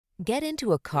Get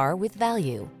into a car with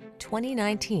value.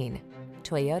 2019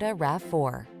 Toyota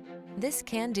RAV4. This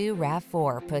can-do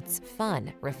RAV4 puts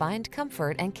fun, refined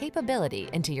comfort, and capability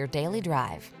into your daily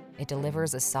drive. It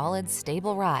delivers a solid,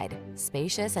 stable ride,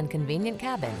 spacious and convenient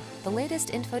cabin, the latest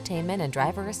infotainment and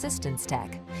driver assistance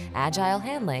tech, agile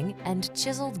handling, and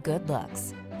chiseled good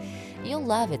looks. You'll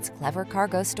love its clever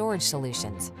cargo storage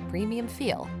solutions, premium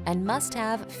feel, and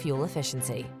must-have fuel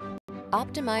efficiency.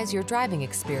 Optimize your driving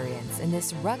experience in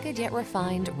this rugged yet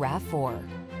refined RAV4.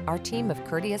 Our team of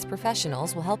courteous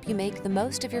professionals will help you make the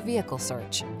most of your vehicle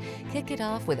search. Kick it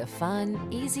off with a fun,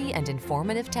 easy, and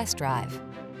informative test drive.